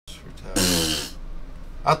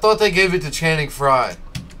I thought they gave it to Channing Frye.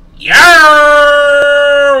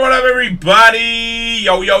 Yeah! What up, everybody?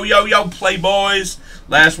 Yo, yo, yo, yo, Playboys.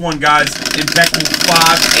 Last one, guys. Impeccable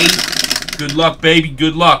 5-8. Good luck, baby.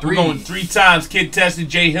 Good luck. We're going 3 times. Kid tested.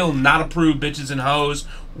 J Hill not approved. Bitches and hoes.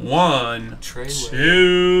 1,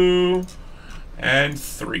 2, and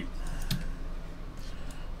 3.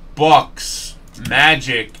 Bucks.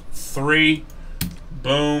 Magic. 3.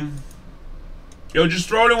 Boom. Yo, just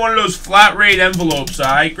throw it in one of those flat rate envelopes,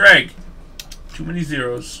 alright, Greg? Too many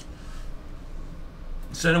zeros.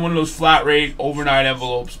 Send in one of those flat rate overnight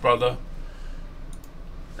envelopes, brother.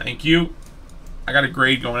 Thank you. I got a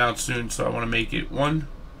grade going out soon, so I want to make it 1,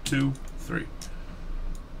 2, 3.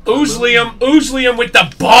 Oozlium with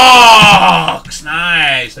the Bucks.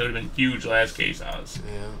 Nice. That would have been huge last case, Oz.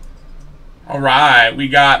 Yeah. All right, we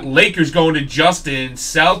got Lakers going to Justin.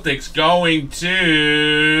 Celtics going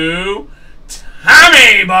to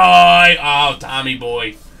Tommy Boy. Oh, Tommy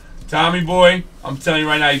Boy. Tommy Boy, I'm telling you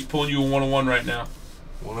right now, he's pulling you a 1-on-1 right now.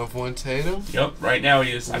 1-of-1 Tatum? Yep, right now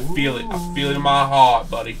he is. I feel it. I feel it in my heart,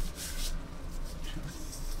 buddy. 2,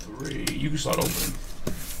 3. You can start opening.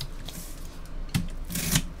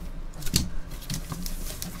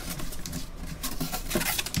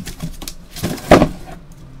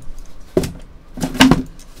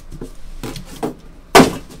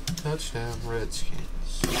 Touchdown, Redskins.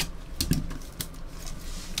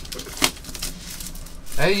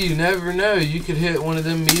 Hey, you never know. You could hit one of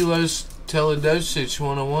them Milos Teledosic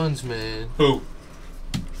 1-on-1s, man. Who?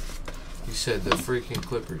 He said the freaking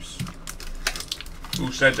Clippers.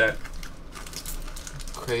 Who said that?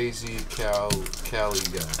 Crazy Cali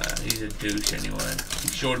guy. He's a douche anyway. He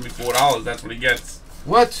showed me $4. That's what he gets.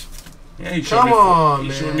 What? Yeah, he showed me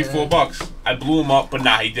 $4. I blew him up, but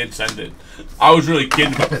nah, he did send it. I was really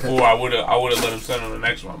kidding about before. I would have let him send on the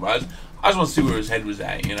next one, but I just want to see where his head was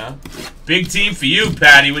at, you know? Big team for you,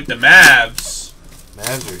 Patty, with the Mavs.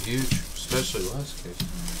 Mavs are huge, especially last case.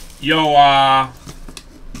 Yo,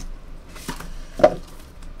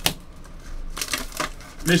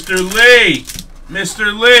 Mr. Lee.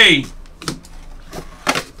 Mr. Lee.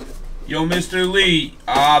 Yo, Mr. Lee.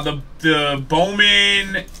 The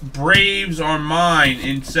Bowman Braves are mine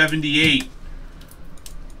in 78.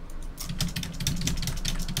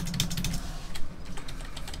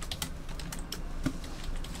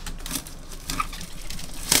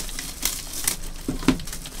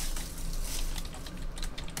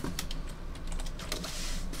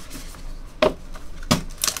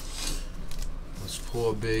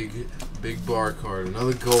 Pull a big bar card.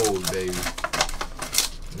 Another gold, baby.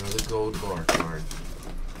 Another gold bar card.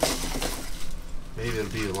 Maybe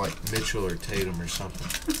it'll be like Mitchell or Tatum or something.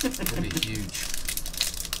 That'd be huge.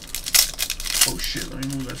 Oh shit, let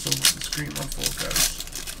me move that so off the screen. My fault, guys.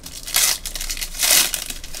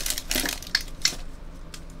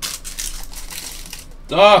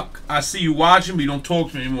 Duck, I see you watching, but you don't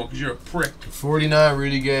talk to me anymore because you're a prick. 49,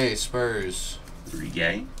 Rudy Gay, Spurs. Rudy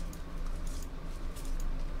Gay?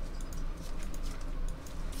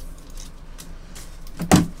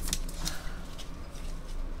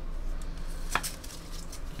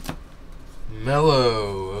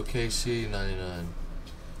 Mello, OKC 99.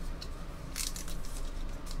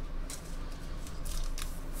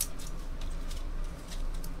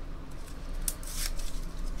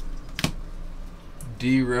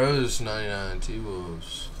 D Rose 99,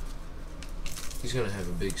 T-Wolves. He's gonna have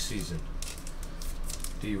a big season.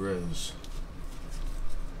 D Rose.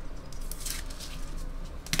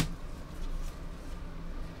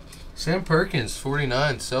 Sam Perkins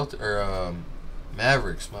 49,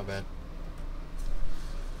 Mavericks, my bad.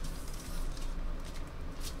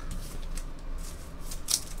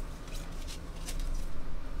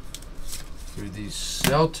 For these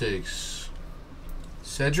Celtics,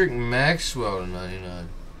 Cedric Maxwell to 99.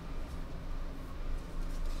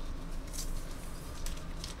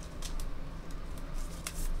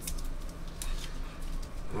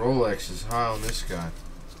 Rolex is high on this guy.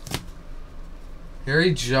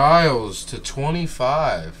 Harry Giles to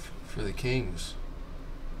 25 for the Kings.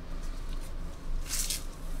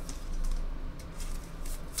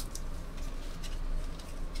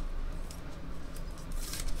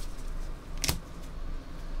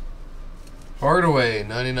 Hardaway,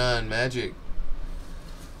 99, Magic.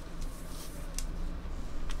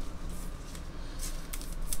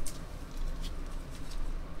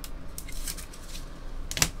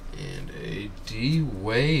 And a D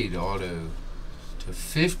Wade auto to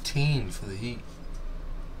 15 for the Heat.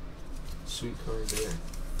 Sweet card there.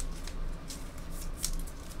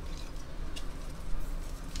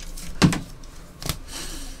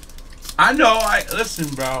 I know.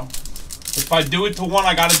 Listen, bro. If I do it to one,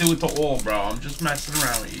 I gotta do it to all, bro. I'm just messing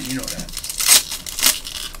around with you. You know that.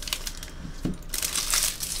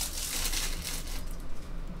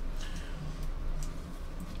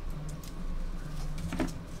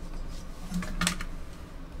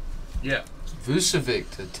 Yeah. Vucevic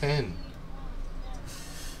to 10.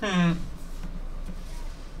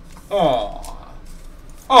 Aw.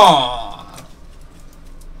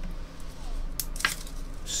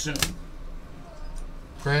 Soon.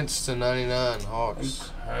 Prince to 99,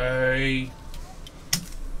 Hawks. Okay.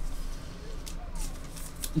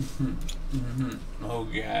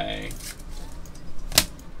 Okay.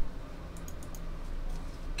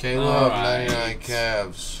 Caleb, Alright. 99,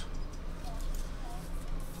 Cavs.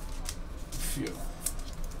 Phew.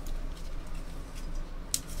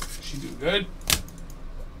 She do good.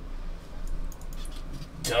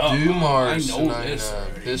 Duh. Dumars I to know this 99,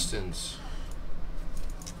 already. Pistons.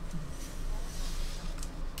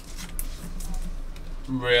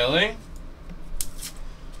 Really?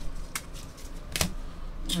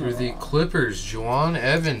 For the Clippers, Juwan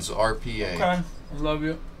Evans, RPA. Okay. I love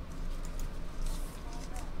you.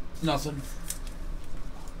 Nothing.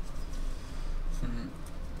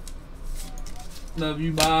 Love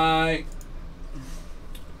you, bye.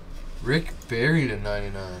 Rick Barry to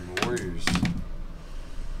 99, Warriors.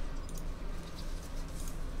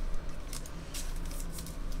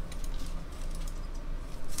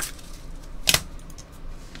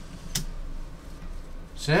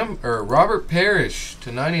 Robert Parrish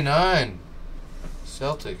to 99,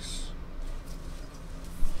 Celtics.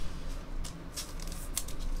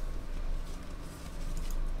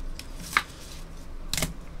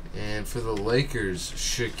 And for the Lakers,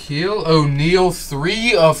 Shaquille O'Neal,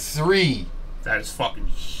 3 of 3. That is fucking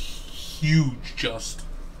huge, just.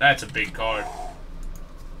 That's a big card.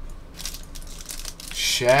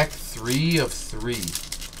 Shaq, 3 of 3.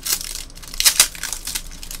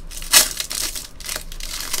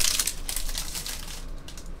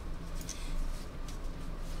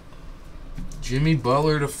 Jimmy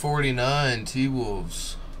Butler to 49,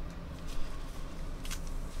 T-Wolves.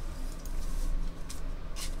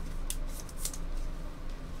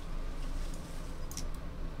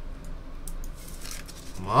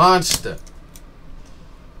 Monster.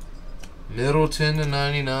 Middleton to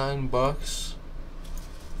 99, Bucks.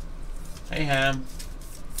 Hey, Ham.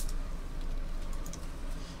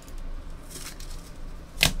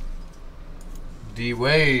 D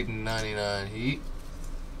Wade 99, Heat.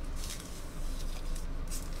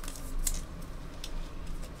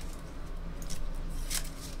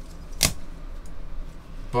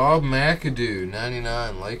 Bob McAdoo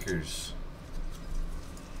 99, Lakers.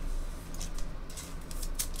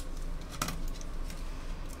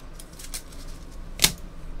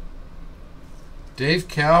 Dave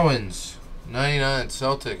Cowens 99,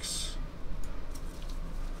 Celtics.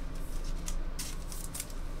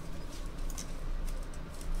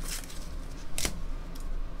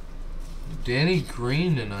 Danny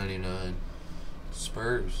Green to 99,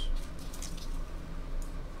 Spurs.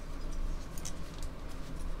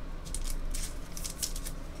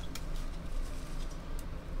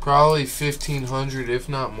 Probably 1,500, if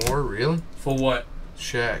not more. Really? For what?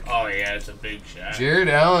 Shaq. Oh, yeah, it's a big Shaq. Jared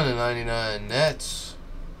Allen to 99, Nets.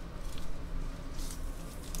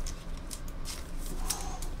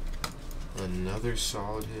 Another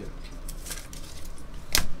solid hit.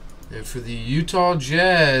 And for the Utah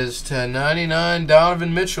Jazz to 99,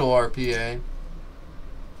 Donovan Mitchell, RPA.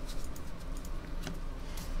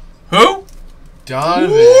 Who?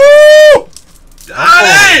 Donovan. Woo!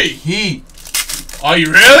 Donnie! Heat. Are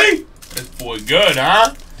you really? This boy good,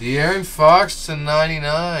 huh? De'Aaron Fox to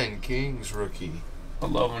 99, Kings rookie. I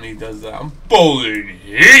love when he does that. I'm bowling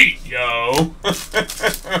heat, yo.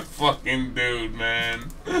 Fucking dude,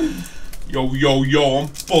 man. Yo, yo, yo, I'm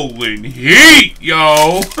bowling heat,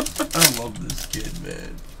 yo. I love this kid,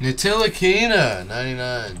 man. Ntilikina,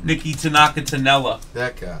 99. Nikki Tanaka Tanella.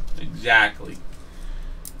 That guy. Exactly.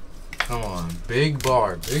 Come on. Big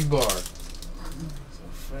bar. Big bar.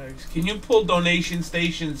 Can you pull Donation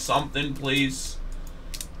Station something, please?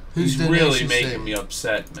 Who's He's really Donation making Station? me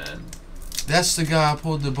upset, man. That's the guy I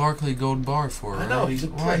pulled the Barkley Gold Bar for, I know, right? he's a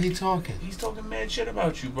Why are prick. he talking? He's talking mad shit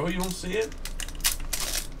about you, bro. You don't see it?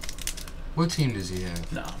 What team does he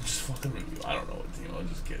have? Nah, I'm just fucking with you. I don't know what team. I'm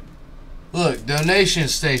just kidding. Look, Donation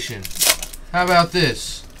Station. How about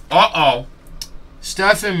this? Uh-oh.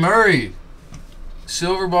 Stephen Murray.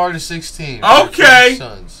 Silver bar to 16. Okay.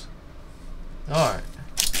 Suns. Alright.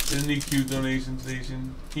 Isn't he cute, Donation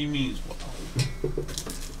Station? He means well.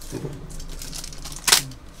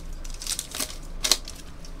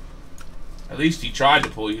 At least he tried to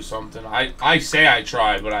pull you something. I say I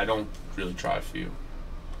tried, but I don't really try for you.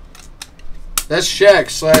 That's Shaq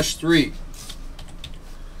 /3.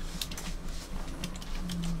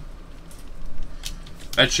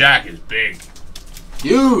 That Shaq is big.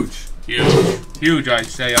 Huge. Huge, I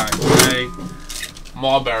say.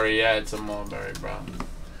 Mulberry, yeah, it's a mulberry, bro.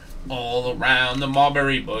 All around the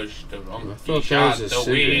mulberry bush, the monkey shot the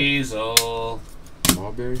weasel.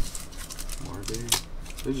 Mulberry?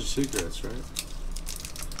 Those are cigarettes, right?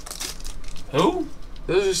 Who?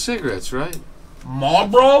 Those are cigarettes, right?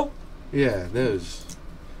 Marlboro? Yeah, those.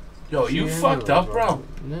 Yo, you fucked up, bro?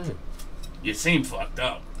 No. You seem fucked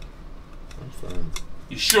up. I'm fine.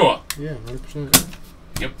 You sure? Yeah, 100%.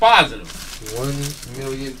 You're positive?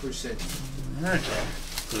 1,000,000%. Alright, bro.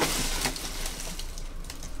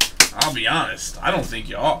 I'll be honest. I don't think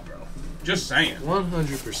you are, bro. Just saying.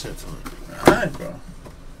 100% fine. Alright, bro.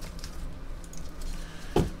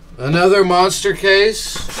 Another monster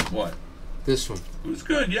case. What? This one. It was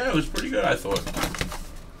good. Yeah, it was pretty good, I thought.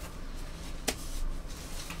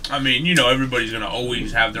 I mean, you know, everybody's going to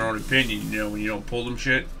always have their own opinion, you know, when you don't pull them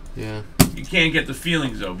shit. Yeah. You can't get the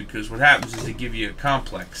feelings, though, because what happens is they give you a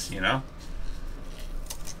complex, you know?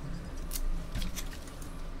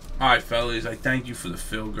 Alright, fellas, I thank you for the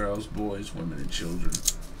fill, girls, boys, women, and children.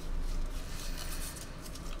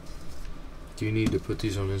 Do you need to put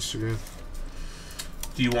these on Instagram?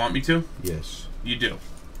 Do you want me to? Yes. You do.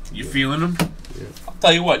 You feeling them? Yeah. I'll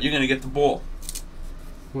tell you what, you're going to get the ball.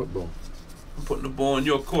 What ball? I'm putting the ball in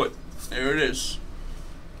your court. There it is.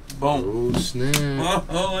 Boom. Oh, snap.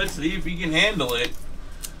 Oh, let's see if he can handle it.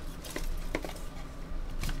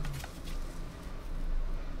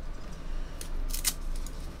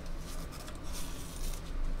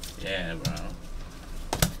 Yeah, bro.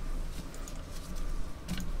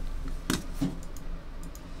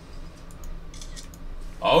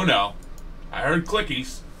 Oh, no. I heard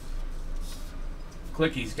clickies.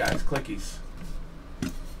 Clickies, guys. Clickies.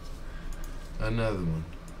 Another one.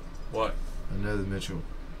 What? Another Mitchell.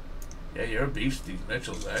 Yeah, you're a beast, these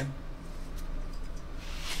Mitchells, eh?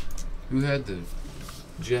 Who had the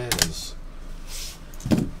Jazz?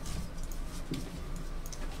 What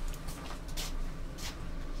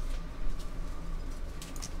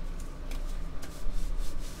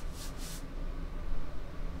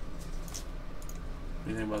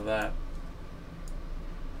do you think about that?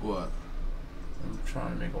 What? I'm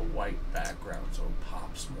trying to make a white background so it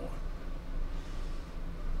pops more.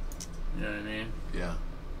 You know what I mean? Yeah.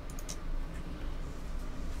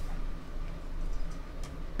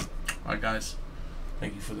 Alright, guys.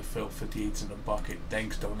 Thank you for the fill. 58's in the bucket.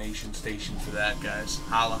 Thanks, donation station, for that, guys.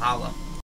 Holla, holla.